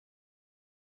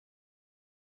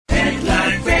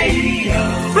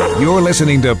You're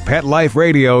listening to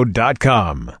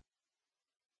PetLifeRadio.com.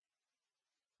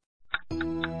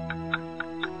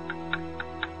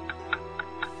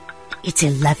 It's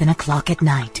 11 o'clock at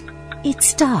night.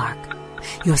 It's dark.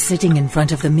 You're sitting in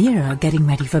front of the mirror getting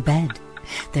ready for bed.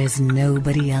 There's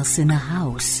nobody else in the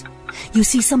house. You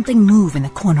see something move in the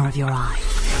corner of your eye.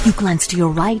 You glance to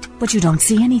your right, but you don't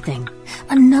see anything.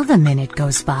 Another minute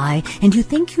goes by, and you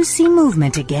think you see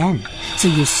movement again. So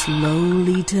you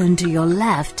slowly turn to your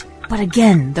left, but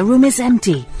again, the room is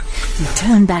empty. You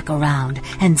turn back around,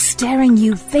 and staring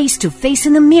you face to face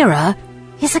in the mirror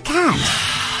is a cat.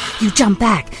 You jump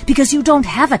back because you don't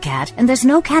have a cat, and there's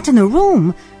no cat in the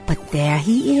room. But there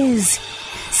he is,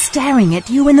 staring at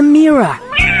you in the mirror.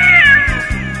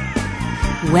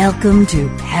 Welcome to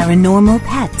Paranormal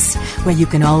Pets, where you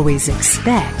can always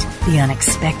expect the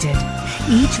unexpected.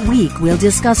 Each week we'll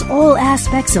discuss all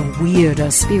aspects of weird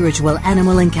or spiritual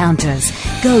animal encounters,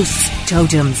 ghosts,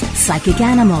 totems, psychic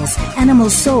animals, animal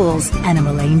souls,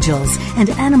 animal angels, and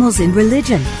animals in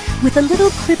religion, with a little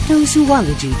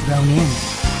cryptozoology thrown in.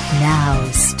 Now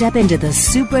step into the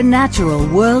supernatural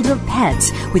world of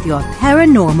pets with your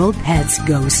Paranormal Pets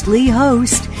ghostly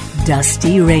host,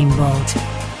 Dusty Rainbolt.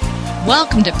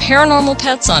 Welcome to Paranormal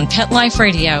Pets on Pet Life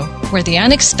Radio, where the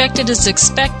unexpected is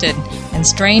expected and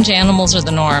strange animals are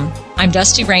the norm. I'm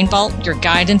Dusty Rainbolt, your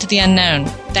guide into the unknown.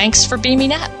 Thanks for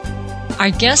beaming up. Our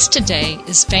guest today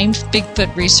is famed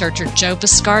Bigfoot researcher Joe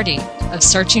Biscardi of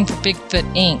Searching for Bigfoot,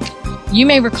 Inc. You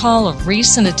may recall a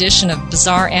recent edition of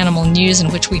Bizarre Animal News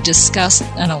in which we discussed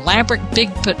an elaborate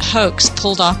Bigfoot hoax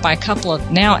pulled off by a couple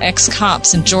of now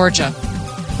ex-cops in Georgia.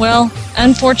 Well,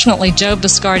 unfortunately, Joe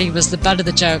Biscardi was the butt of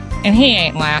the joke, and he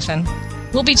ain't laughing.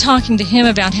 We'll be talking to him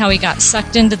about how he got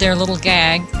sucked into their little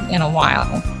gag in a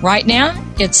while. Right now,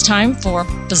 it's time for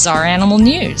Bizarre Animal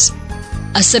News.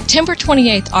 A September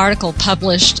 28th article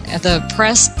published at the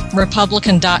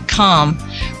PressRepublican.com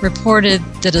reported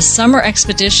that a summer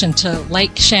expedition to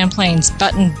Lake Champlain's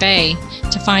Button Bay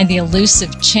to find the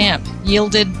elusive Champ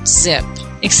yielded zip.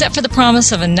 Except for the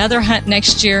promise of another hunt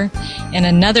next year and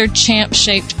another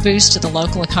Champ-shaped boost to the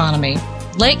local economy.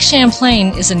 Lake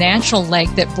Champlain is a natural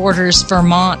lake that borders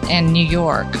Vermont and New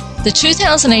York. The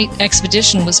 2008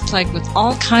 expedition was plagued with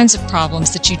all kinds of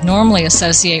problems that you'd normally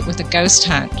associate with a ghost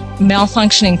hunt.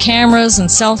 Malfunctioning cameras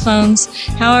and cell phones.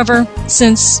 However,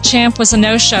 since Champ was a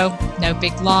no-show, no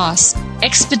big loss.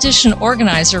 Expedition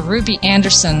organizer Ruby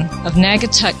Anderson of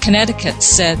Naugatuck, Connecticut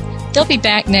said they'll be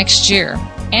back next year.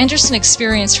 Anderson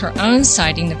experienced her own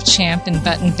sighting of Champ in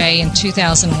Button Bay in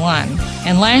 2001,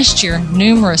 and last year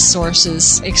numerous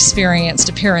sources experienced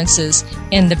appearances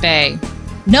in the bay.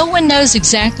 No one knows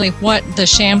exactly what the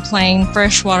Champlain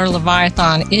freshwater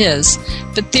leviathan is,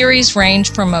 but theories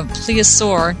range from a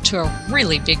plesiosaur to a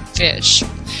really big fish.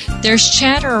 There's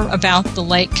chatter about the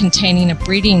lake containing a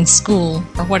breeding school,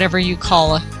 or whatever you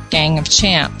call a gang of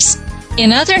champs.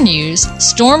 In other news,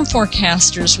 storm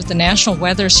forecasters with the National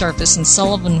Weather Service in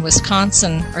Sullivan,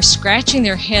 Wisconsin are scratching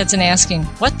their heads and asking,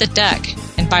 what the duck?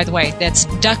 And by the way, that's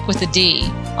duck with a D.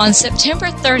 On September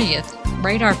 30th,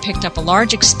 radar picked up a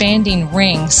large expanding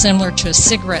ring similar to a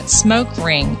cigarette smoke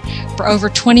ring for over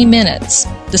 20 minutes.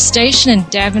 The station in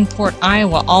Davenport,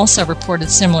 Iowa also reported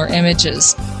similar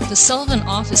images. The Sullivan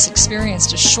office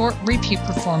experienced a short repeat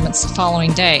performance the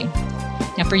following day.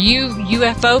 Now for you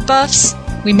UFO buffs,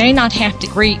 we may not have to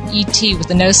greet ET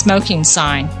with a no smoking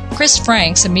sign. Chris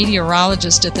Franks, a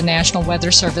meteorologist at the National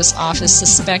Weather Service office,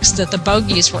 suspects that the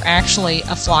bogies were actually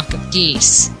a flock of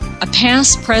geese. A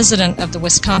past president of the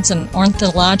Wisconsin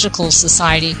Ornithological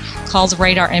Society called the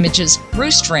radar images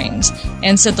roost rings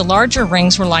and said the larger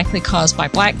rings were likely caused by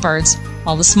blackbirds,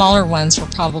 while the smaller ones were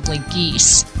probably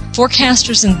geese.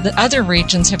 Forecasters in the other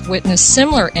regions have witnessed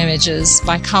similar images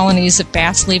by colonies of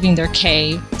bats leaving their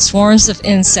cave, swarms of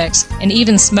insects, and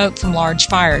even smoke from large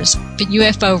fires. But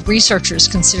UFO researchers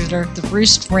consider the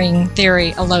roost ring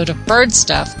theory a load of bird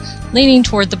stuff, leaning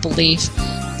toward the belief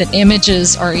that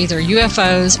images are either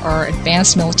UFOs or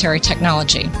advanced military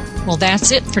technology. Well,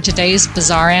 that's it for today's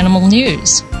Bizarre Animal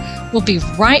News. We'll be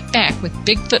right back with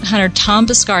Bigfoot hunter Tom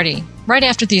Biscardi right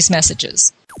after these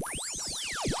messages.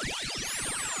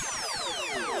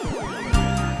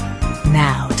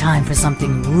 Now, time for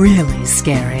something really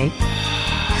scary.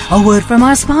 A word from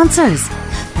our sponsors.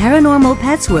 Paranormal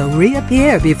Pets will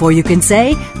reappear before you can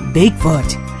say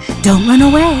Bigfoot. Don't run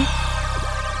away.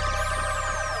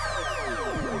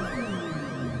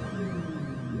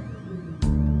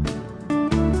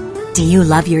 Do you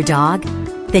love your dog?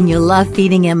 Then you'll love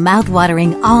feeding him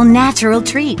mouth-watering, all-natural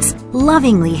treats,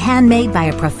 lovingly handmade by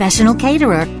a professional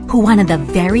caterer who wanted the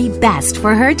very best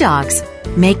for her dogs.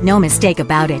 Make no mistake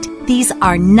about it, these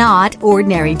are not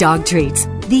ordinary dog treats.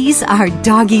 These are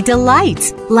doggy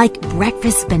delights, like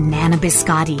breakfast banana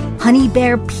biscotti, honey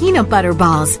bear peanut butter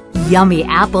balls, yummy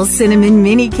apple cinnamon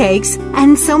mini cakes,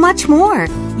 and so much more.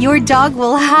 Your dog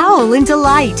will howl in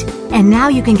delight. And now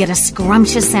you can get a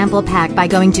scrumptious sample pack by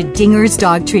going to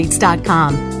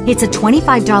dingersdogtreats.com. It's a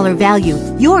 $25 value,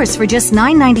 yours for just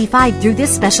 $9.95 through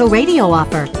this special radio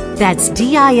offer. That's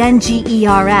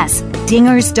DINGERS,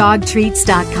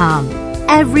 dingersdogtreats.com.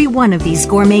 Every one of these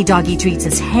gourmet doggy treats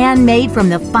is handmade from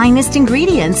the finest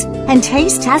ingredients and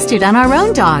taste tested on our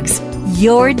own dogs.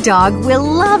 Your dog will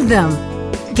love them.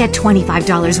 Get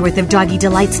 $25 worth of doggy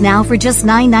delights now for just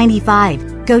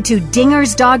 $9.95. Go to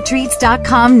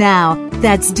dingersdogtreats.com now.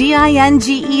 That's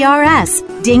DINGERS,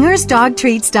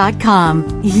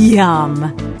 dingersdogtreats.com.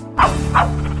 Yum.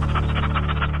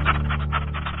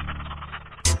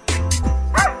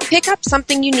 Pick up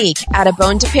something unique at A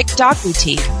Bone to Pick Dog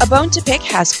Boutique. A Bone to Pick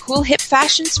has cool hip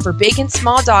fashions for big and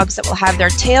small dogs that will have their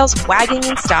tails wagging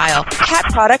in style. Cat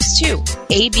products too.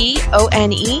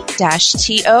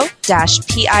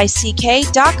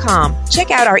 ABONE-TO-PICK.com. Check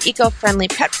out our eco-friendly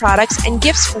pet products and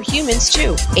gifts for humans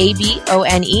too.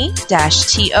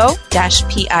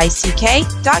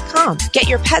 ABONE-TO-PICK.com. Get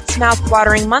your pet's mouth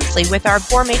watering monthly with our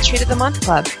Gourmet Treat of the Month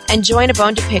Club and join A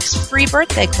Bone to Pick's free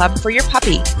birthday club for your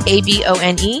puppy.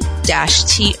 ABONE-TO-PICK.com.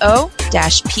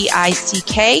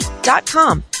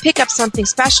 Pick up something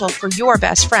special for your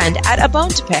best friend at A Bone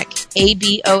to Pick.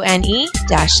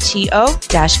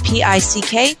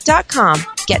 ABONE-TO-PICK.com.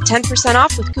 Get 10%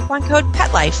 off with coupon code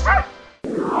PETLIFE.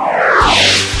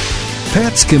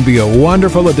 Pets can be a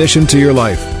wonderful addition to your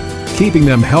life. Keeping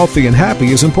them healthy and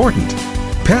happy is important.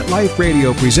 Pet Life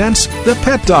Radio presents The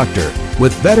Pet Doctor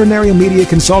with veterinary media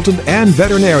consultant and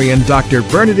veterinarian Dr.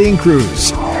 Bernadine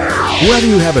Cruz. Whether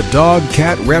you have a dog,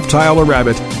 cat, reptile, or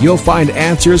rabbit, you'll find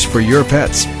answers for your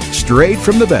pets straight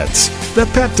from the vets. The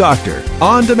Pet Doctor,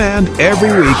 on demand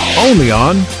every week, only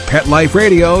on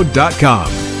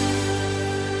PetLifeRadio.com.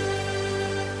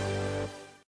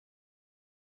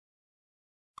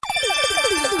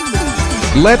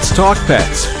 Let's Talk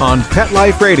Pets on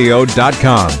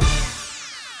PetLifeRadio.com.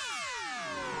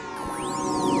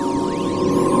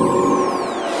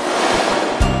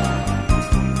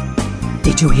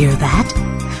 Did you hear that?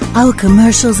 Our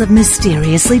commercials have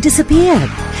mysteriously disappeared.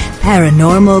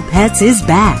 Paranormal Pets is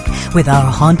back with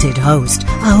our haunted host,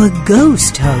 our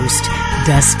ghost host,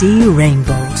 Dusty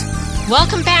Rainbolt.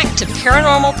 Welcome back to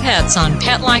Paranormal Pets on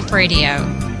Pet Life Radio.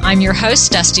 I'm your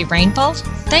host, Dusty Rainbolt.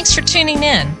 Thanks for tuning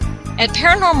in. At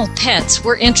Paranormal Pets,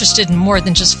 we're interested in more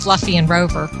than just Fluffy and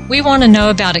Rover. We want to know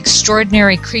about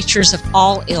extraordinary creatures of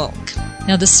all ilk.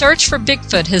 Now, the search for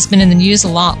Bigfoot has been in the news a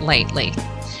lot lately.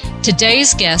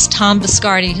 Today's guest, Tom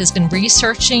Biscardi, has been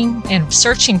researching and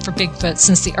searching for Bigfoot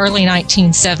since the early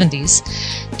 1970s.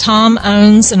 Tom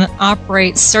owns and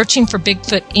operates Searching for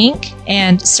Bigfoot, Inc.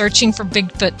 and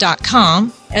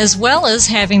SearchingForBigfoot.com, as well as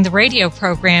having the radio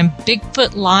program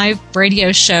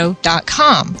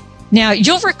BigfootLiveRadioshow.com. Now,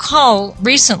 you'll recall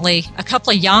recently a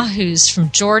couple of yahoos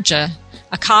from Georgia,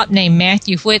 a cop named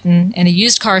Matthew Whitten and a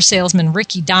used car salesman,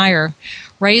 Ricky Dyer,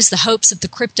 raised the hopes of the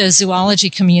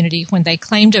cryptozoology community when they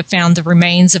claimed to have found the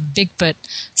remains of Bigfoot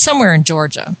somewhere in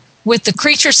Georgia. With the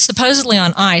creature supposedly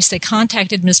on ice, they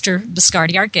contacted Mr.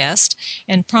 Biscardi, our guest,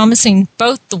 and promising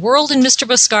both the world and Mr.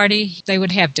 Biscardi they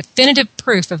would have definitive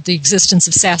proof of the existence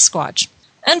of Sasquatch.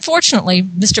 Unfortunately,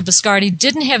 Mr. Biscardi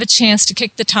didn't have a chance to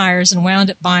kick the tires and wound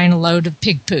up buying a load of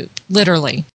pig poop,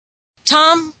 literally.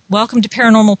 Tom, welcome to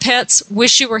Paranormal Pets.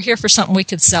 Wish you were here for something we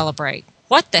could celebrate.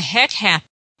 What the heck happened?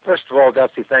 First of all,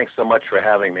 Dusty, thanks so much for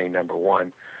having me, number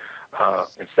one.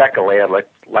 And secondly, I'd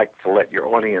like to let your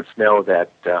audience know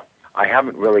that I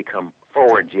haven't really come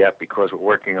forward yet because we're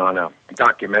working on a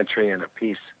documentary and a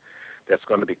piece that's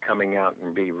going to be coming out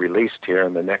and be released here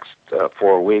in the next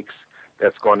 4 weeks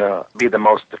that's going to be the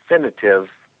most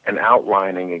definitive and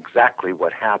outlining exactly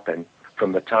what happened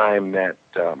from the time that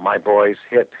my boys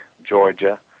hit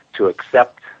Georgia to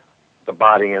accept the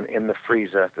body in the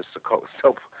freezer, the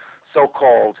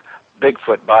so-called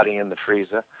Bigfoot body in the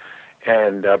freezer,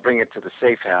 and bring it to the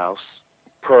safe house,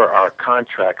 per our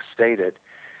contract stated,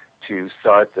 to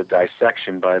start the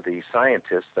dissection by the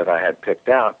scientists that I had picked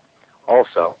out,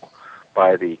 also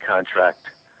by the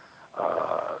contract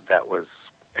that was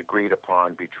agreed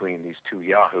upon between these two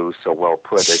yahoos, so well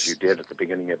put as you did at the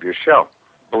beginning of your show.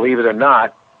 Believe it or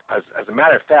not, as a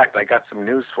matter of fact, I got some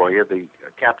news for you. The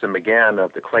Captain McGann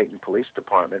of the Clayton Police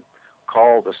Department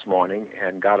called this morning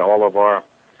and got all of our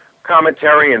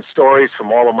commentary and stories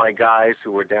from all of my guys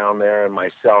who were down there and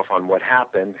myself on what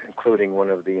happened, including one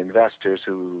of the investors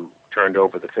who turned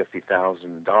over the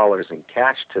 $50,000 in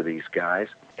cash to these guys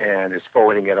and is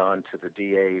forwarding it on to the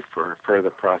DA for further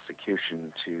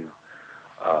prosecution to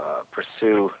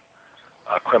pursue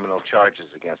criminal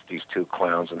charges against these two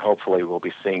clowns, and hopefully we'll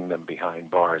be seeing them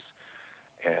behind bars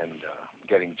and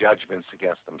getting judgments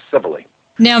against them civilly.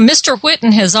 Now, Mr.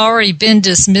 Whitten has already been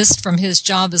dismissed from his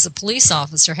job as a police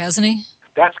officer, hasn't he?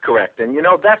 That's correct. And,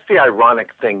 that's the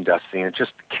ironic thing, Dusty, and it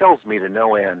just kills me to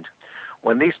no end.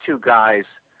 When these two guys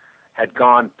had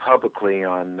gone publicly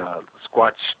on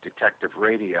Squatch Detective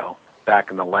Radio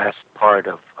back in the last part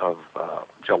of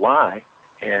July,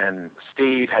 and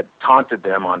Steve had taunted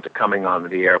them onto coming on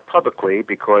the air publicly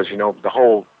because, the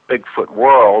whole Bigfoot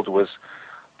world was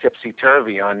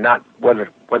tipsy-turvy on not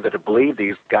whether to believe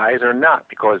these guys or not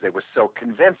because they were so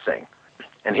convincing.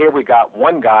 And here we got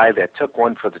one guy that took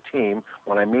one for the team.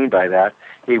 What I mean by that,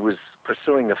 he was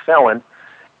pursuing a felon,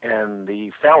 and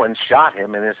the felon shot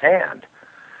him in his hand.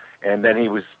 And then he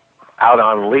was out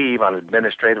on leave, on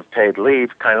administrative paid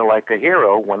leave, kind of like a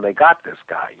hero when they got this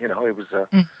guy. It was a...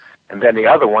 And then the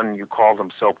other one, you called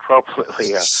him so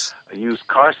appropriately a used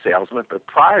car salesman, but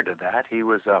prior to that, he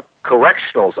was a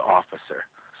correctionals officer.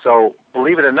 So,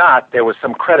 believe it or not, there was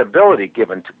some credibility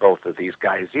given to both of these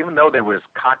guys, even though they were as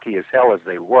cocky as hell as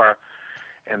they were,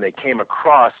 and they came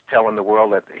across telling the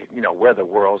world that, we're the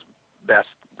world's best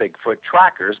Bigfoot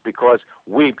trackers because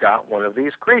we've got one of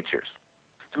these creatures.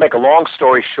 To make a long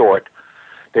story short,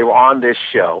 they were on this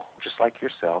show, just like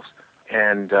yourselves,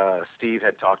 and Steve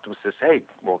had talked to him and says, hey,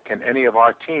 well, can any of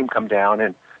our team come down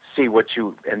and see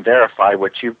and verify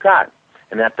what you've got?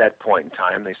 And at that point in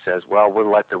time, they says, well,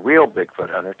 we'll let the real Bigfoot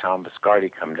hunter, Tom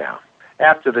Biscardi, come down.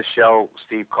 After the show,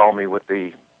 Steve called me with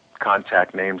the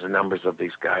contact names and numbers of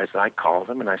these guys, and I called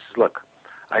him, and I said, look,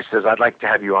 I'd like to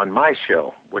have you on my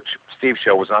show, which Steve's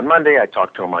show was on Monday. I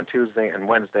talked to him on Tuesday, and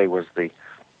Wednesday was the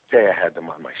day I had them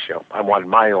on my show. I wanted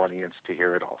my audience to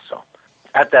hear it also.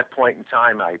 At that point in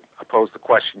time, I posed the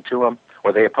question to them,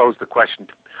 or they posed the question.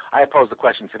 I posed the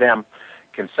question to them,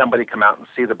 can somebody come out and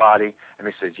see the body? And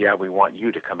they said, yeah, we want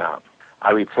you to come out.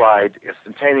 I replied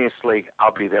instantaneously,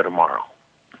 I'll be there tomorrow.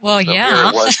 Well, so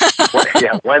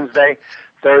yeah. Wednesday,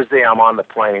 Thursday, I'm on the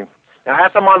plane. Now,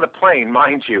 as I'm on the plane,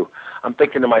 mind you, I'm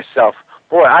thinking to myself,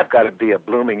 boy, I've got to be a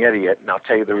blooming idiot, and I'll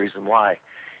tell you the reason why.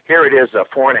 Here it is, a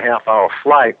 4.5-hour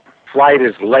flight. Flight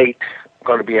is late,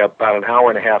 going to be about an hour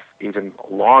and a half, even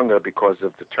longer because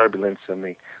of the turbulence and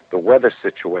the weather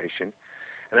situation.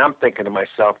 And I'm thinking to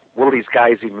myself, will these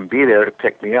guys even be there to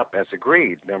pick me up as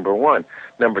agreed, number one.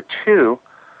 Number two,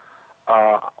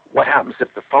 what happens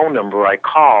if the phone number I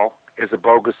call is a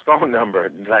bogus phone number?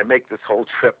 Did I make this whole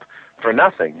trip for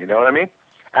nothing? You know what I mean?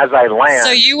 As I land...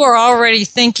 So you were already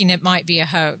thinking it might be a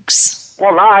hoax.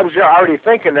 Well, no, I was already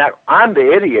thinking that I'm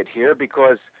the idiot here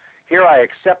because here I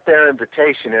accept their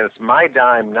invitation, and it's my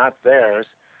dime, not theirs.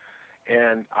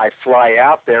 And I fly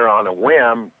out there on a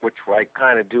whim, which I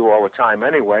kind of do all the time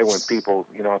anyway. When people,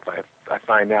 if I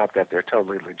find out that they're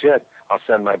totally legit, I'll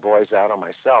send my boys out or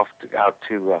myself out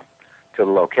to the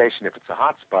location if it's a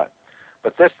hot spot.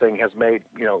 But this thing has made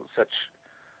such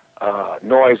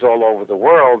noise all over the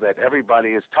world that everybody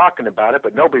is talking about it,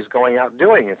 but nobody's going out and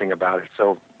doing anything about it.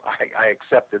 So I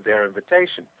accepted their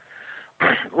invitation.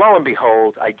 Lo and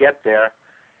behold, I get there.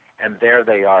 And there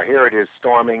they are. Here it is,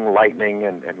 storming, lightning,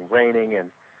 and raining,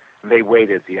 and they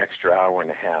waited the extra hour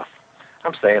and a half.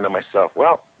 I'm saying to myself,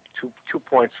 well, two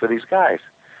points for these guys.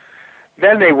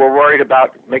 Then they were worried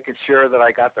about making sure that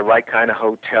I got the right kind of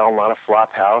hotel, not a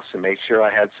flop house, and made sure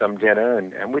I had some dinner.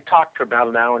 And we talked for about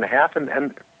an hour and a half,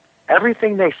 and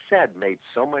everything they said made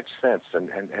so much sense,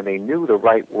 and they knew the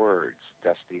right words,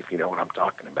 Dusty, if you know what I'm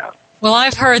talking about. Well,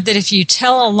 I've heard that if you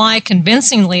tell a lie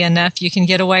convincingly enough, you can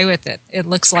get away with it. It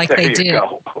looks like they did. There you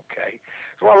go. Okay.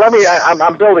 So, well,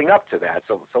 I'm building up to that.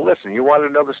 So listen, you want to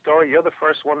know the story? You're the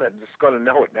first one that's going to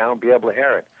know it now and be able to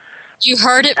hear it. You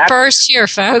heard it first here,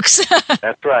 folks.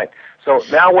 That's right. So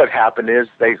now what happened is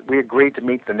we agreed to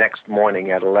meet the next morning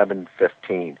at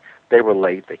 11:15. They were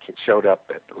late. They showed up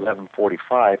at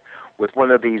 11:45 with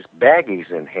one of these baggies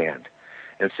in hand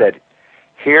and said,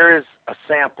 here's a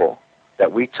sample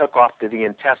that we took off to the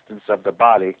intestines of the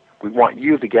body. We want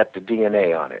you to get the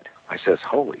DNA on it. I says,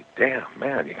 holy damn,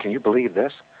 man, can you believe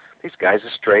this? These guys are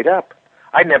straight up.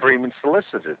 I never even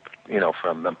solicited,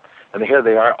 from them. And here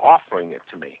they are offering it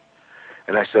to me.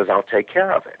 And I says, I'll take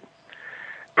care of it.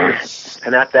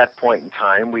 And at that point in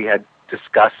time, we had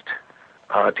discussed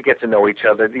to get to know each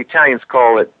other. The Italians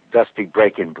call it Dusty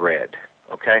breaking bread,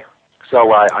 okay?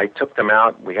 So I took them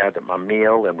out. We had a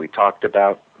meal, and we talked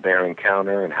about their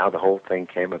encounter and how the whole thing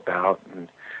came about.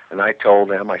 And I told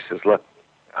them, I says, look,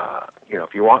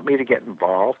 if you want me to get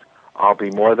involved, I'll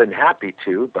be more than happy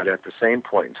to, but at the same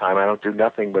point in time, I don't do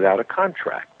nothing without a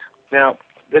contract. Now,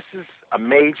 this is a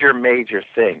major, major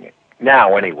thing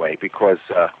now anyway, because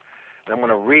I'm going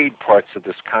to read parts of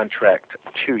this contract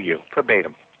to you,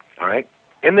 verbatim, all right?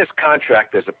 In this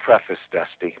contract, there's a preface,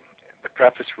 Dusty. The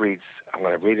preface reads, I'm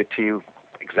going to read it to you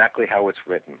exactly how it's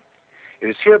written. It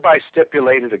is hereby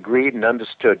stipulated, agreed, and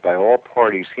understood by all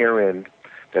parties herein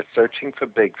that Searching for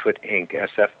Bigfoot, Inc.,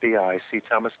 SFBI, C.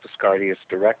 Thomas Biscardi, its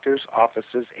directors,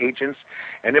 officers, agents,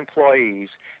 and employees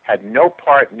had no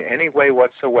part in any way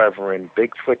whatsoever in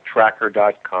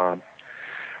BigfootTracker.com,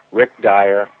 Rick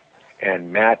Dyer,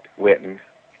 and Matt Whitten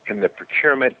in the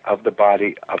procurement of the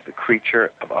body of the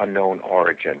creature of unknown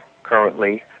origin,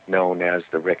 currently known as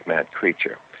the Rick Matt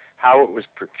creature. How it was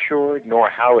procured, nor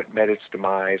how it met its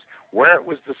demise, where it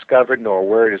was discovered, nor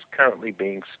where it is currently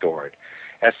being stored.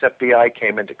 SFBI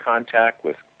came into contact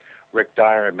with Rick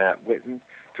Dyer and Matt Whitten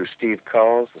through Steve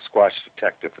Culls, the Squatch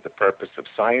detective, for the purpose of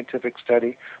scientific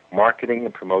study, marketing,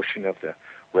 and promotion of the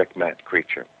Rick Matt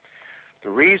creature. The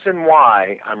reason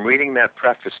why I'm reading that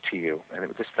preface to you,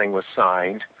 and this thing was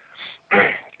signed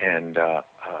and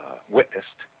witnessed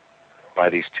by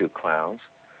these two clowns,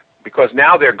 because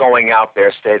now they're going out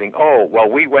there stating, oh, well,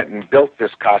 we went and built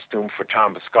this costume for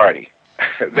Tom Biscardi.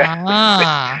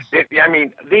 I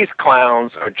mean, these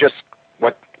clowns are just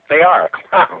what they are,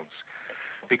 clowns.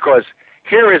 Because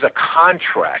here is a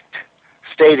contract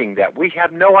stating that we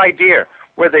have no idea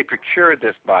where they procured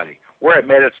this body, where it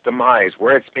met its demise,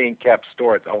 where it's being kept,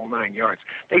 stored, the whole 9 yards.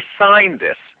 They signed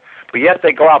this, but yet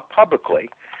they go out publicly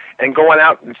and going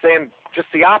out and saying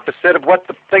just the opposite of what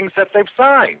the things that they've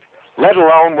signed, let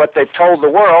alone what they've told the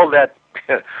world, that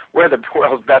we're the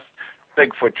world's best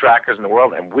Bigfoot trackers in the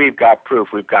world, and we've got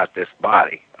proof we've got this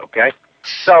body, okay?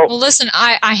 So, well, listen,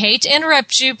 I hate to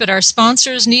interrupt you, but our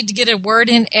sponsors need to get a word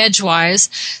in edgewise.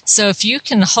 So if you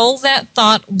can hold that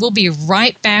thought, we'll be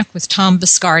right back with Tom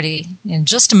Biscardi in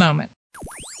just a moment.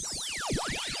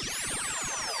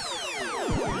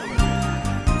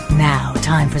 Now,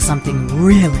 time for something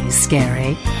really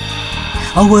scary.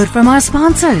 A word from our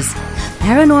sponsors.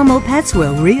 Paranormal pets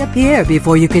will reappear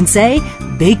before you can say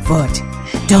Bigfoot.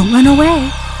 Don't run away.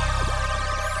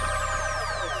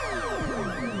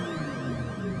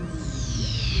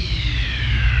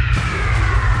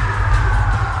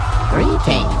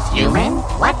 Greetings, human.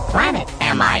 What planet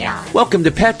am I on? Welcome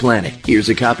to Pet Planet. Here's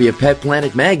a copy of Pet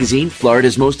Planet Magazine,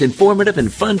 Florida's most informative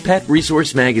and fun pet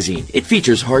resource magazine. It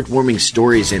features heartwarming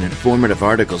stories and informative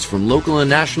articles from local and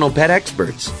national pet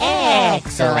experts.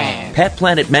 Excellent. Pet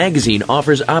Planet Magazine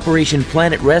offers Operation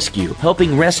Planet Rescue,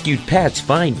 helping rescued pets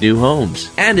find new homes.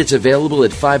 And it's available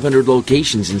at 500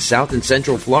 locations in South and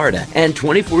Central Florida and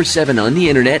 24/7 on the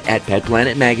internet at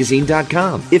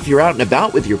PetPlanetMagazine.com. If you're out and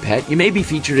about with your pet, you may be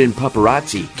featured in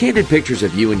Paparazzi, candid pictures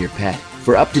of you and your pet.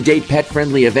 For up-to-date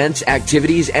pet-friendly events,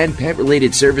 activities, and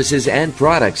pet-related services and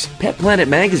products, Pet Planet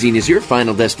Magazine is your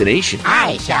final destination.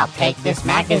 I shall take this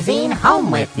magazine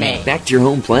home with me. Back to your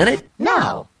home planet?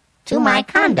 No, to my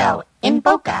condo in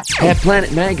Boca. Pet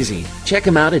Planet Magazine. Check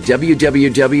them out at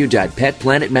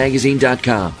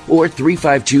www.petplanetmagazine.com or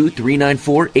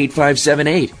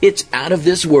 352-394-8578. It's out of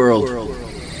this world.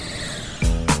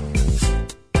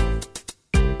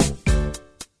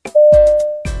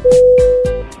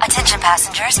 Attention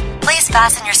passengers, please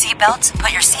fasten your seatbelts,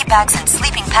 put your seat bags and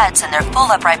sleeping pets in their full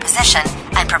upright position,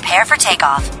 and prepare for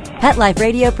takeoff. Pet Life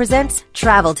Radio presents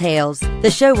Travel Tales,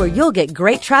 the show where you'll get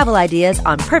great travel ideas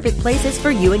on perfect places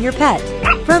for you and your pet.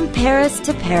 From Paris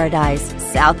to paradise,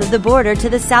 south of the border to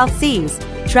the South Seas,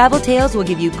 Travel Tales will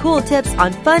give you cool tips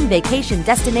on fun vacation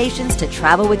destinations to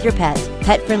travel with your pet,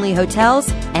 pet-friendly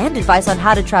hotels, and advice on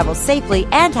how to travel safely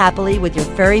and happily with your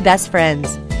furry best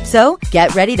friends. So,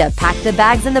 get ready to pack the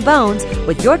bags and the bones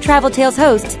with your Travel Tales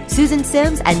hosts, Susan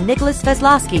Sims and Nicholas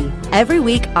Veslowski, every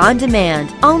week on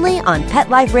demand, only on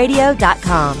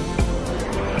PetLifeRadio.com.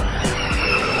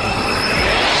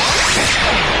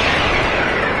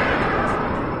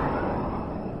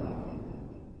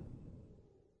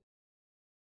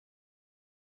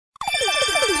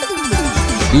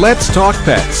 Let's Talk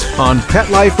Pets on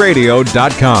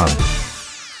PetLifeRadio.com.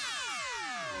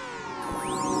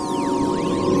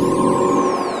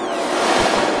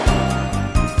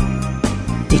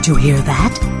 Did you hear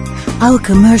that? Our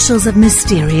commercials have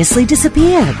mysteriously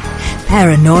disappeared.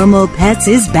 Paranormal Pets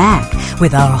is back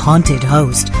with our haunted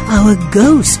host, our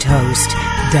ghost host,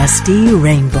 Dusty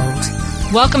Rainbolt.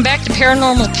 Welcome back to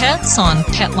Paranormal Pets on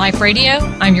Pet Life Radio.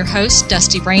 I'm your host,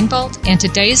 Dusty Rainbolt, and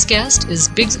today's guest is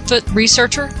Bigfoot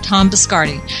researcher Tom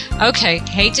Biscardi. Okay,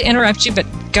 hate to interrupt you, but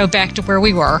go back to where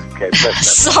we were. Okay,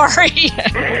 sorry.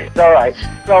 It's all right.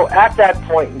 So at that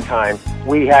point in time,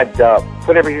 we had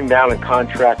put everything down in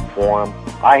contract form.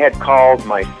 I had called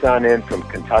my son in from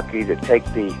Kentucky to take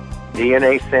the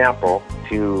DNA sample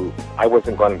to,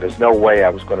 there's no way I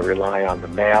was going to rely on the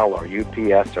mail or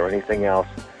UPS or anything else.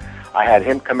 I had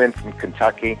him come in from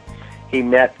Kentucky. He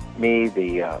met me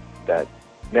that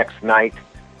next night,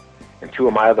 and two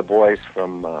of my other boys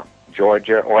from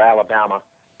Georgia or Alabama,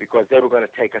 because they were going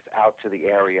to take us out to the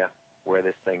area where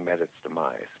this thing met its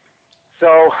demise.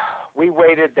 So we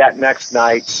waited that next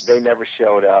night. They never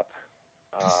showed up.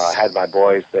 I had my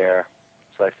boys there,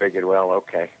 so I figured, well,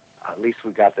 okay, at least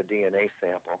we got the DNA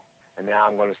sample, and now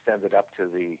I'm going to send it up to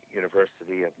the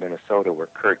University of Minnesota, where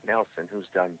Kurt Nelson, who's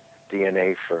done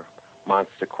DNA for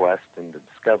Monster Quest and the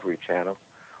Discovery Channel,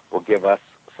 will give us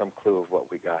some clue of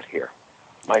what we got here.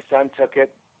 My son took me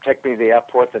to the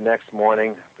airport the next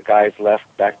morning. The guys left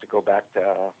to go back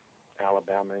to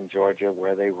Alabama and Georgia,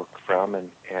 where they were from,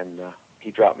 and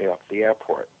he dropped me off at the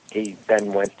airport. He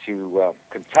then went to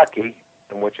Kentucky,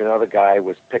 in which another guy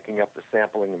was picking up the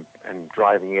sampling and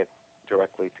driving it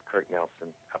directly to Kurt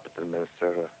Nelson up at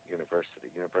the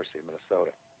University of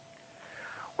Minnesota,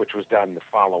 which was done the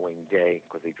following day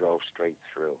because he drove straight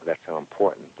through. That's how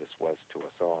important this was to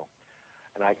us all.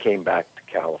 And I came back to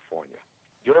California.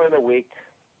 During the week,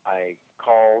 I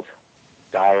called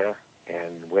Dyer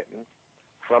and Witten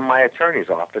from my attorney's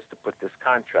office to put this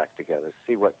contract together,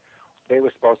 see what they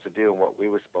were supposed to do and what we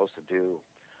were supposed to do.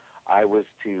 I was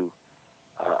to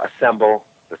assemble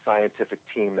the scientific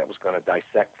team that was going to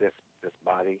dissect this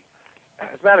body.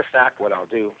 As a matter of fact, what I'll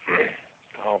do,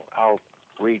 I'll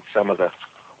read some of the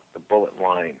bullet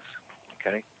lines,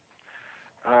 okay?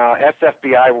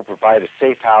 SFBI will provide a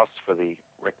safe house for the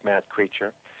Rick-Matt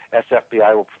creature.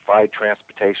 SFBI will provide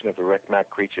transportation of the Rick-Matt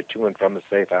creature to and from the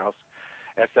safe house.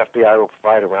 SFBI will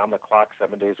provide around-the-clock,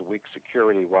 7 days a week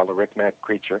security while the Rick-Matt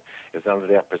creature is under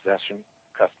their possession,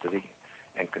 custody,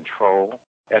 and control.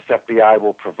 SFBI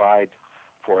will provide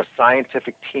for a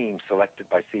scientific team selected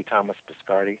by C. Thomas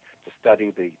Piscardi to study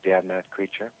the Dan-Matt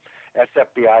creature.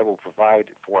 SFBI will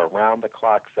provide for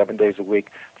around-the-clock, 7 days a week,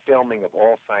 filming of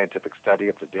all scientific study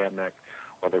of the Dan-Matt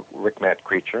or the Rick-Matt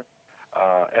creature.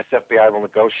 SFBI will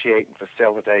negotiate and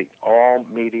facilitate all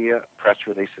media, press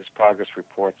releases, progress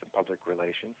reports, and public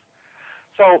relations.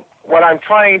 So what I'm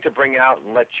trying to bring out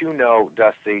and let you know,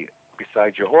 Dusty,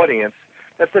 besides your audience,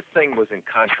 that this thing was in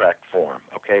contract form,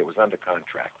 okay? It was under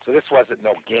contract. So this wasn't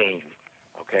no game,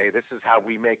 okay? This is how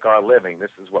we make our living.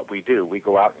 This is what we do. We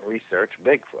go out and research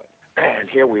Bigfoot. And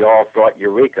here we all thought,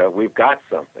 eureka, we've got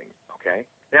something, okay?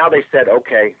 Now they said,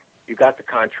 okay, you got the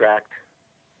contract.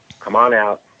 Come on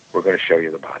out. We're going to show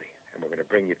you the body, and we're going to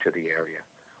bring you to the area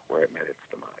where it met its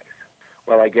demise.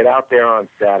 Well, I get out there on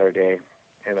Saturday,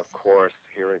 and of course,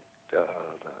 here at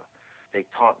they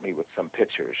taunt me with some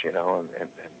pictures, you know,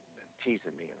 and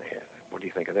teasing me in the head. What do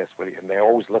you think of this? And they're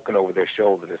always looking over their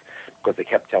shoulder because they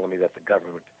kept telling me that the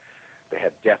government, they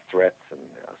had death threats,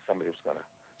 and somebody was going to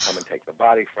come and take the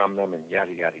body from them, and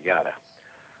yada, yada, yada.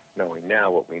 Knowing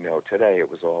now what we know today, it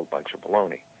was all a bunch of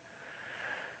baloney.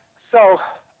 So,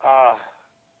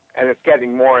 and it's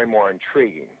getting more and more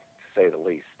intriguing, to say the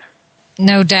least.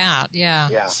 No doubt, yeah.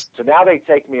 Yeah. So now they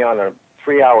take me on a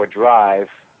 3-hour drive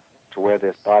to where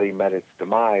this body met its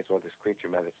demise, or this creature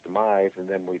met its demise, and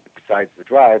then besides the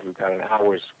drive, we've got an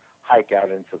hour's hike out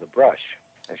into the brush,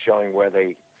 and showing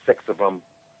where 6 of them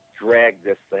dragged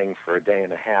this thing for a day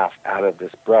and a half out of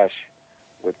this brush,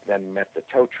 then met the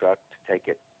tow truck to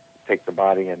take the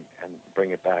body and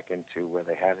bring it back into where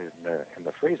they had it in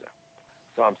the freezer.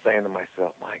 So I'm saying to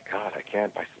myself, my God, I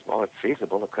can't. I said, well, it's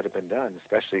feasible. It could have been done,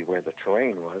 especially where the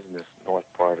terrain was in this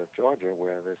north part of Georgia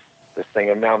where this thing.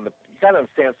 And now you got to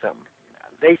understand something.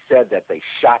 They said that they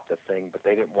shot the thing, but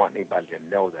they didn't want anybody to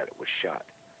know that it was shot.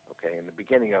 Okay, in the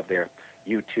beginning of their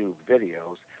YouTube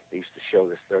videos, they used to show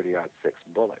this 30-06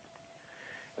 bullet.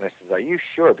 And I says, are you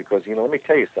sure? Because, let me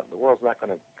tell you something. The world's not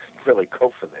going to really go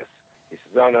for this. He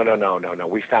says, no.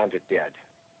 We found it dead.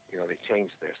 They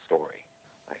changed their story.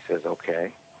 I says,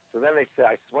 okay. So then I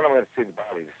said, when am I going to see the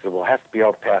body? They said, well, it has to be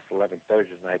out past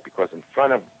 11:30 tonight because in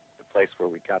front of the place where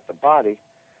we got the body,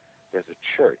 there's a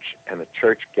church, and the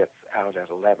church gets out at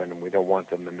 11, and we don't want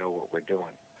them to know what we're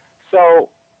doing.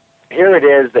 So here it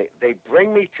is. They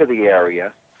bring me to the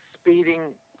area,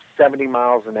 speeding 70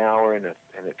 miles an hour in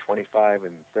a 25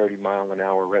 and 30 mile an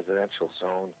hour residential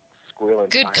zone, squealing.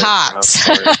 Good cops.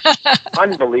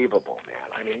 Unbelievable, man.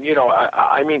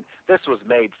 I mean, this was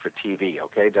made for TV,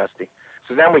 okay, Dusty?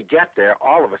 So then we get there.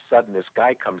 All of a sudden, this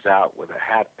guy comes out with a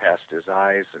hat past his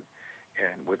eyes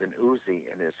and with an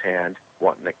Uzi in his hand,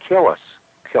 wanting to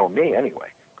kill me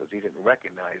anyway, because he didn't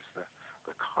recognize the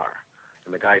car.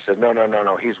 And the guy said,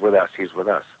 no, he's with us.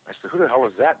 I said, who the hell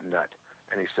is that nut?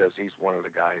 And he says, he's one of the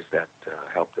guys that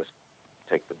helped us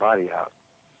take the body out.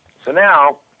 So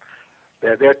now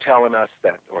they're telling us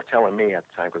that, or telling me at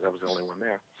the time, because I was the only one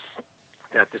there,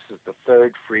 that this is the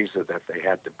third freezer that they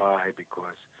had to buy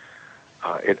because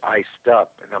it iced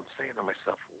up. And I'm saying to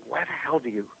myself, why the hell do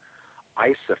you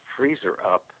ice a freezer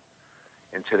up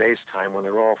in today's time when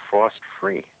they're all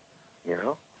frost-free, you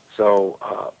know? So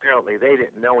apparently they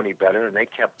didn't know any better, and they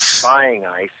kept buying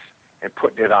ice and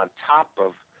putting it on top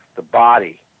of the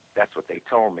body. That's what they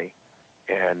told me.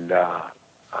 And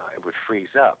it would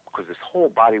freeze up because this whole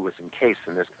body was encased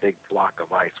in this big block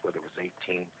of ice, whether it was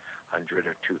 1,800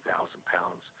 or 2,000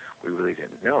 pounds. We really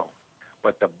didn't know.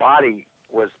 But the body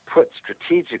was put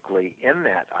strategically in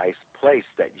that ice place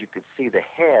that you could see the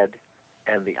head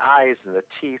and the eyes and the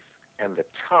teeth and the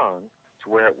tongue to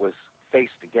where it was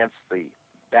faced against the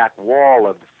back wall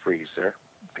of the freezer,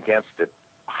 against it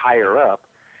higher up,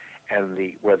 and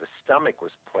where the stomach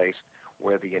was placed,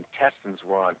 where the intestines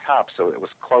were on top, so it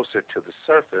was closer to the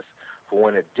surface. For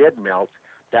when it did melt,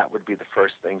 that would be the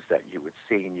first things that you would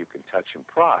see and you can touch and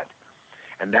prod.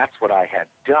 And that's what I had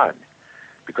done,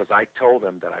 because I told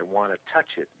them that I want to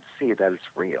touch it and see that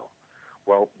it's real.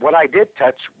 Well, what I did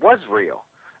touch was real.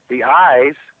 The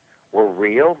eyes were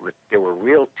real. There were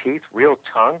real teeth, real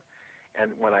tongue.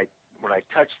 And when I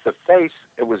touched the face,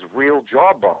 it was real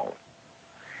jawbone.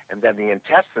 And then the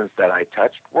intestines that I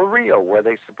touched were real, where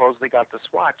they supposedly got the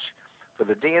swatch for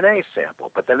the DNA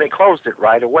sample. But then they closed it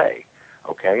right away,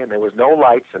 okay? And there was no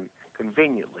lights, and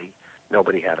conveniently,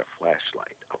 nobody had a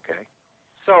flashlight, okay?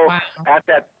 So wow.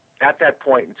 At that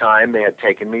point in time, they had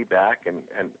taken me back,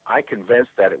 and I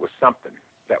convinced that it was something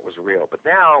that was real. But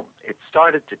now it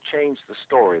started to change the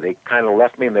story. They kind of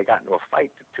left me, and they got into a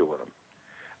fight, the two of them.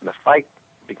 And the fight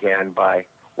began by,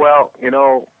 well, you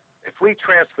know, if we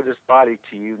transfer this body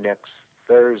to you next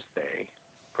Thursday,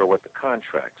 per what the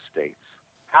contract states,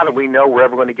 how do we know we're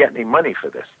ever going to get any money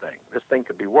for this thing? This thing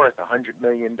could be worth $100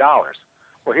 million. Well,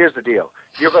 here's the deal.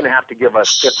 You're going to have to give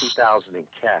us $50,000 in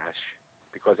cash,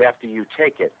 because after you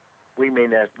take it, we may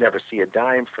never see a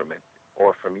dime from it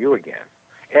or from you again.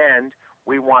 And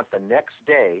we want the next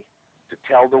day to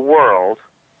tell the world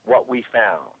what we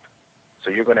found. So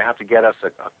you're going to have to get us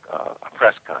a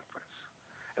press conference.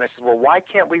 And I said, well, why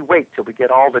can't we wait till we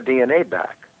get all the DNA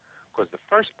back? Because the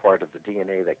first part of the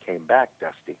DNA that came back,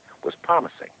 Dusty, was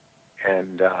promising.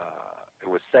 And it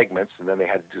was segments, and then they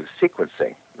had to do the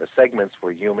sequencing. The segments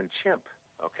were human chimp,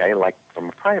 okay, like from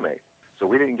a primate. So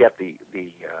we didn't get the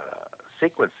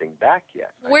sequencing back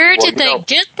yet. Where did they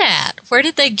get that? Where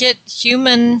did they get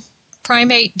human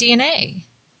primate DNA?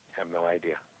 I have no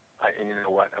idea. And you know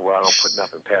what? Well, I don't put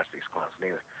nothing past these clowns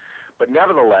neither. But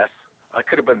nevertheless, I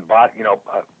could have been bought,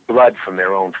 blood from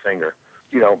their own finger,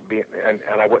 and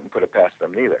I wouldn't put it past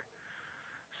them neither.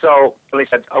 So they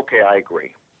said, okay, I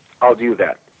agree. I'll do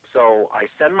that. So I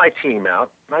send my team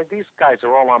out. Now, these guys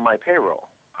are all on my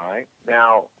payroll, all right?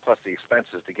 Now, plus the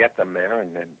expenses to get them there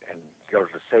and go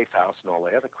to the safe house and all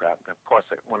the other crap. And, of course,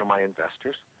 one of my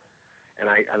investors. And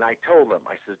I told them,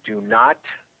 I said, do not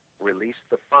release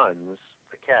the funds,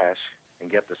 the cash, and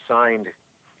get the signed,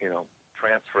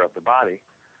 transfer of the body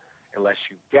unless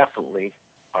you definitely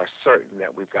are certain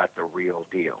that we've got the real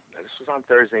deal. Now, this was on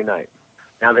Thursday night.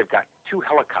 Now they've got 2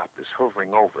 helicopters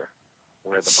hovering over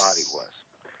where the body was.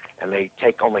 And they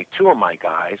take only 2 of my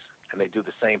guys, and they do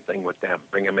the same thing with them,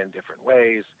 bring them in different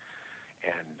ways,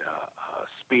 and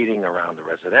speeding around the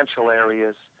residential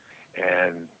areas.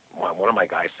 And one of my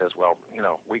guys says, well,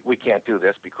 we can't do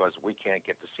this because we can't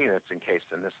get the scene. It's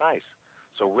encased in this ice.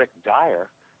 So Rick Dyer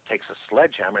takes a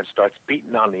sledgehammer and starts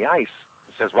beating on the ice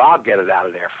and says, well, I'll get it out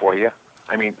of there for you.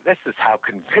 I mean, this is how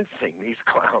convincing these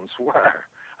clowns were,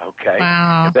 okay?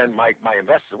 Wow. And then my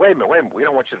investors, wait a minute, we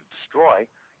don't want you to destroy,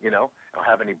 or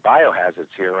have any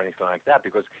biohazards here or anything like that,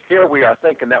 because here we are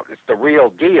thinking that it's the real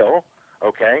deal,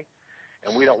 okay?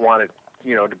 And we don't want it,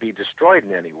 to be destroyed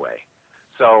in any way.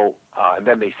 So, and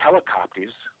then these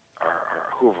helicopters are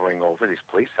hovering over, these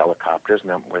police helicopters, and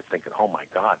then we're thinking, oh, my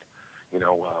God,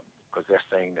 because they're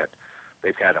saying that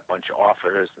they've had a bunch of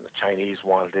offers, and the Chinese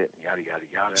wanted it, and yada, yada,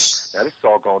 yada. Now, this is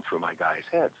all going through my guys'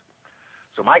 heads.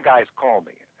 So my guys call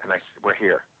me, and I said, we're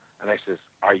here. And I says,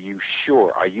 are you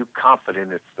sure? Are you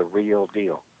confident it's the real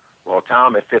deal? Well,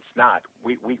 Tom, if it's not,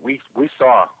 we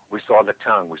saw the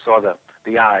tongue, we saw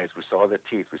the eyes, we saw the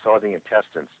teeth, we saw the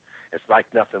intestines. It's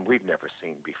like nothing we've never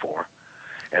seen before.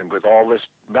 And with all this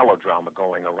melodrama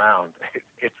going around,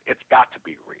 it's got to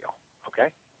be real,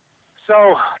 okay?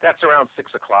 So that's around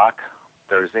 6 o'clock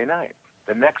Thursday night.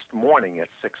 The next morning at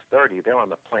 6:30, they're on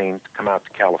the plane to come out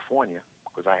to California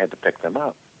because I had to pick them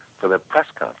up. for the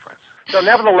press conference. So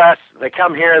nevertheless, they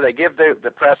come here, they give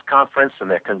the press conference,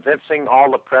 and they're convincing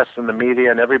all the press and the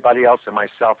media and everybody else and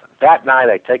myself. That night,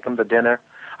 I take them to dinner.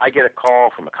 I get a call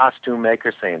from a costume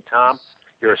maker saying, Tom,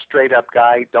 you're a straight-up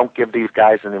guy. Don't give these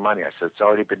guys any money. I said, it's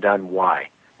already been done. Why?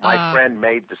 My friend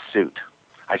made the suit.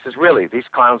 I says, really? These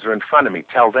clowns are in front of me.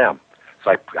 Tell them.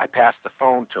 So I passed the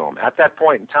phone to him. At that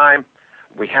point in time,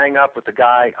 we hang up with the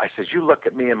guy. I says, you look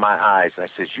at me in my eyes. And I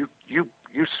says, you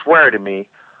swear to me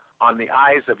on the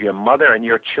eyes of your mother and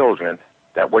your children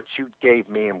that what you gave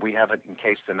me and we have it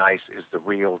encased in ice is the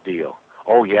real deal.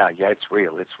 Oh, yeah, it's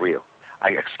real. It's real. I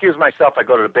excuse myself. I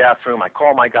go to the bathroom. I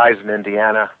call my guys in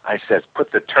Indiana. I says,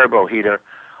 put the turbo heater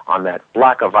on that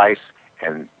block of ice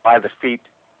and by the feet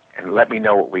and let me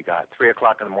know what we got. 3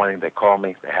 o'clock in the morning, they call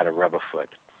me. They had a rubber foot.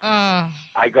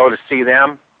 I go to see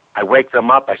them. I wake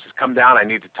them up. I says, come down. I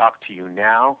need to talk to you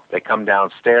now. They come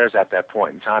downstairs. At that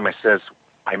point in time, I says,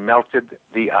 I melted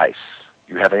the ice.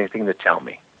 You have anything to tell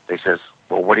me? They says,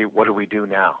 well, what do we do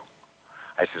now?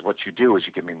 I says, what you do is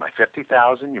you give me my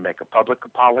 $50,000, you make a public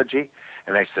apology,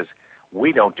 and I says,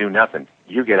 we don't do nothing.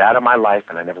 You get out of my life,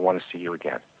 and I never want to see you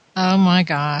again. Oh, my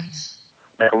God.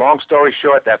 Make a long story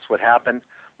short, that's what happened.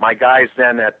 My guys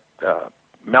then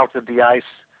melted the ice.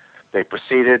 They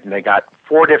proceeded, and they got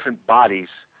 4 different body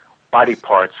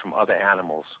parts from other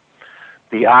animals.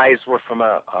 The eyes were from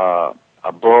a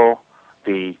bull.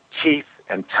 The teeth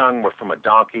and tongue were from a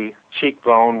donkey.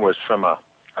 Cheekbone was from a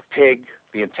pig.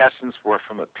 The intestines were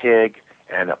from a pig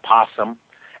and a possum.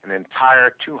 An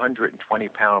entire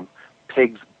 220-pound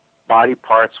pig's body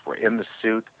parts were in the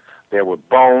suit. There were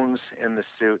bones in the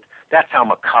suit. That's how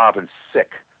macabre and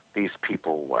sick these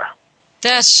people were.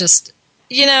 That's just,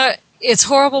 it's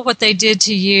horrible what they did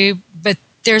to you, but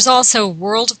there's also a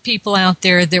world of people out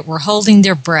there that were holding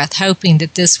their breath, hoping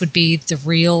that this would be the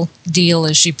real deal,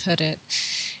 as you put it.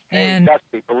 And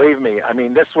Dusty, believe me, I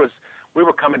mean, we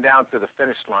were coming down to the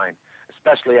finish line,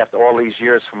 especially after all these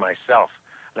years for myself.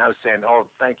 And I was saying, oh,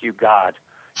 thank you, God.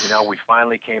 We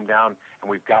finally came down, and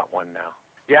we've got one now.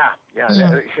 Yeah.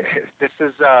 This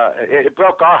is, it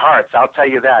broke our hearts, I'll tell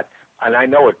you that. And I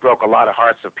know it broke a lot of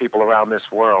hearts of people around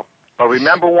this world. But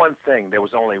remember one thing, there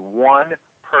was only one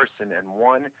person and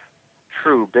one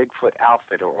true Bigfoot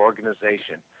outfit or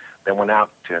organization that went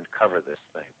out to uncover this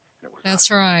thing.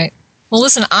 That's right. Well,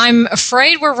 listen, I'm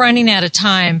afraid we're running out of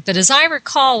time, but as I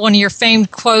recall, one of your famed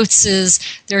quotes is,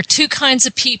 there are 2 kinds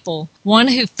of people, one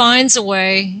who finds a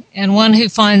way and one who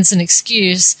finds an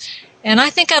excuse. And I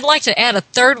think I'd like to add a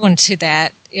third one to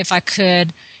that, if I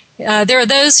could. There are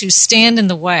those who stand in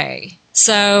the way.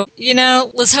 So,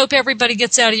 let's hope everybody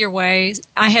gets out of your way.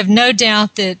 I have no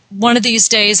doubt that one of these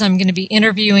days I'm going to be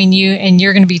interviewing you and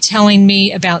you're going to be telling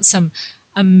me about some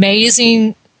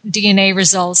amazing DNA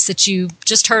results that you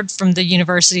just heard from the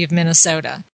University of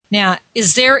Minnesota. Now,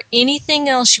 is there anything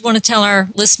else you want to tell our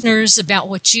listeners about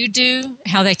what you do,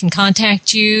 how they can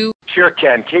contact you? Sure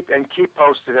can. Keep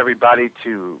posted, everybody,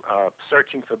 to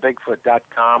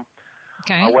searchingforbigfoot.com.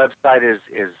 Okay. Our website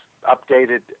is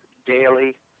updated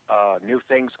daily. New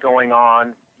things going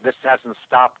on. This hasn't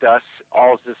stopped us.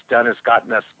 All this done has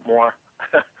gotten us more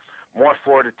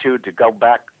fortitude to go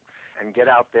back and get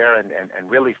out there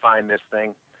and really find this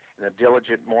thing in a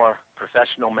diligent, more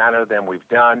professional manner than we've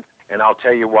done. And I'll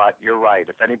tell you what, you're right.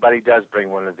 If anybody does bring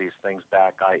one of these things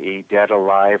back, i.e. dead,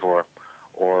 alive, or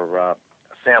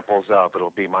samples of, it'll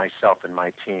be myself and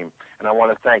my team. And I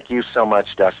want to thank you so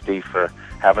much, Dusty, for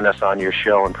having us on your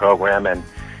show and program,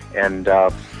 and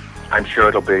I'm sure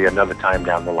it'll be another time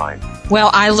down the line. Well,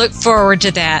 I look forward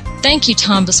to that. Thank you,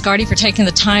 Tom Biscardi, for taking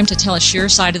the time to tell us your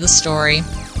side of the story.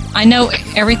 I know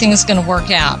everything is going to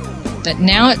work out, but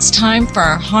now it's time for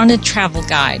our haunted travel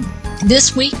guide.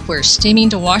 This week, we're steaming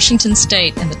to Washington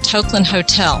State in the Tokeland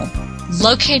Hotel.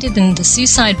 Located in the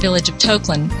seaside village of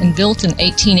Tokeland and built in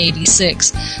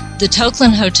 1886, the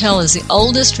Tokeland Hotel is the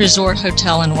oldest resort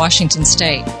hotel in Washington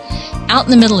State. Out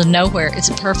in the middle of nowhere, it's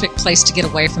a perfect place to get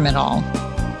away from it all.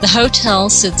 The hotel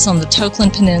sits on the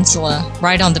Tokeland Peninsula,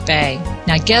 right on the bay.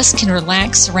 Now, guests can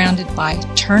relax surrounded by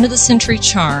turn-of-the-century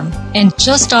charm, and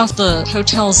just off the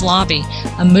hotel's lobby,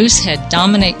 a moose head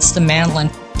dominates the mandolin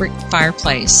brick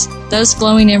fireplace. Those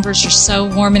glowing embers are so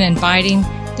warm and inviting,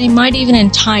 they might even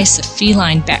entice a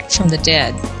feline back from the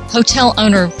dead. Hotel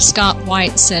owner Scott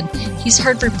White said he's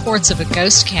heard reports of a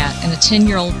ghost cat and a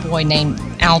 10-year-old boy named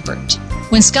Albert.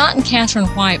 When Scott and Catherine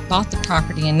White bought the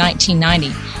property in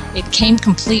 1990, it came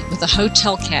complete with a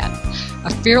hotel cat, a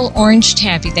feral orange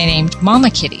tabby they named Mama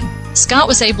Kitty. Scott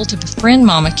was able to befriend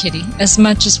Mama Kitty as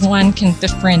much as one can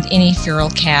befriend any feral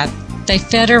cat. They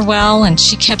fed her well, and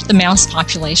she kept the mouse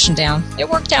population down. It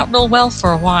worked out real well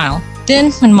for a while.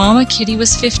 Then, when Mama Kitty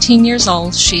was 15 years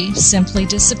old, she simply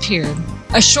disappeared.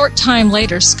 A short time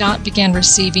later, Scott began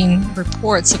receiving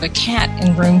reports of a cat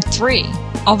in room 3.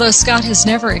 Although Scott has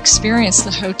never experienced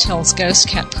the hotel's ghost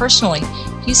cat personally,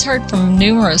 he's heard from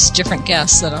numerous different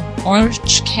guests that an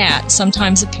orange cat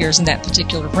sometimes appears in that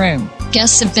particular room.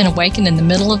 Guests have been awakened in the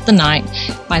middle of the night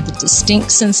by the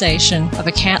distinct sensation of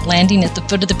a cat landing at the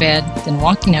foot of the bed, then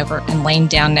walking over and laying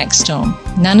down next to him.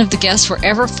 None of the guests were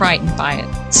ever frightened by it.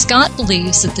 Scott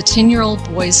believes that the 10-year-old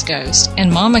boy's ghost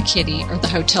and Mama Kitty are the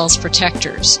hotel's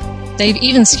protectors. They've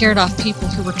even scared off people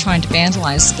who were trying to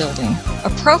vandalize the building.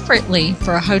 Appropriately,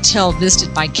 for a hotel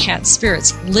visited by cat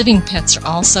spirits, living pets are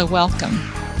also welcome.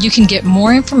 You can get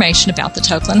more information about the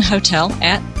Tokeland Hotel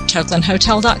at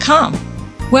tokelandhotel.com.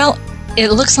 Well,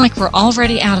 it looks like we're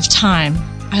already out of time.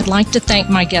 I'd like to thank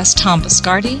my guest, Tom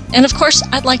Biscardi, and of course,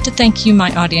 I'd like to thank you,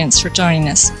 my audience, for joining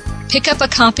us. Pick up a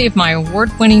copy of my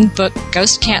award-winning book,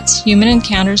 Ghost Cats, Human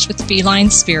Encounters with Feline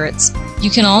Spirits. You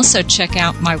can also check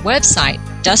out my website,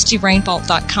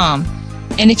 DustyRainbolt.com.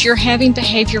 And if you're having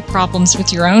behavior problems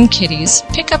with your own kitties,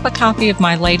 pick up a copy of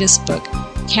my latest book,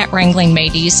 Cat Wrangling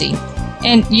Made Easy.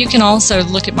 And you can also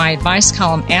look at my advice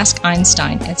column, Ask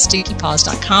Einstein, at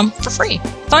StickyPaws.com for free.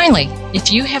 Finally,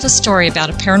 if you have a story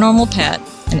about a paranormal pet,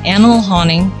 an animal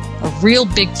haunting, a real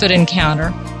Bigfoot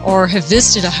encounter, or have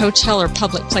visited a hotel or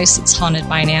public place that's haunted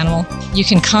by an animal, you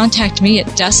can contact me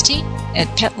at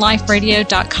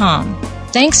dusty@PetLifeRadio.com.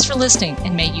 Thanks for listening,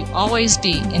 and may you always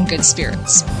be in good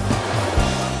spirits.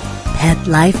 Pet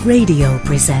Life Radio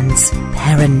presents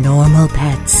Paranormal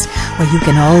Pets, where you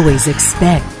can always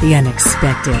expect the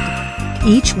unexpected.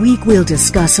 Each week we'll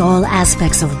discuss all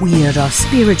aspects of weird or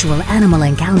spiritual animal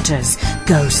encounters,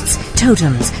 ghosts,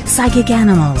 totems, psychic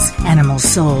animals, animal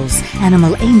souls,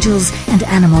 animal angels, and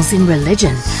animals in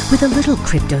religion, with a little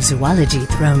cryptozoology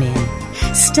thrown in.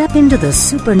 Step into the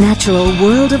supernatural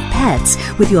world of pets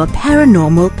with your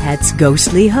Paranormal Pets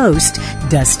ghostly host,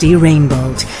 Dusty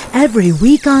Rainbolt, every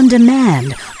week on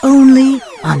demand, only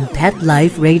on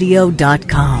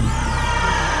PetLifeRadio.com.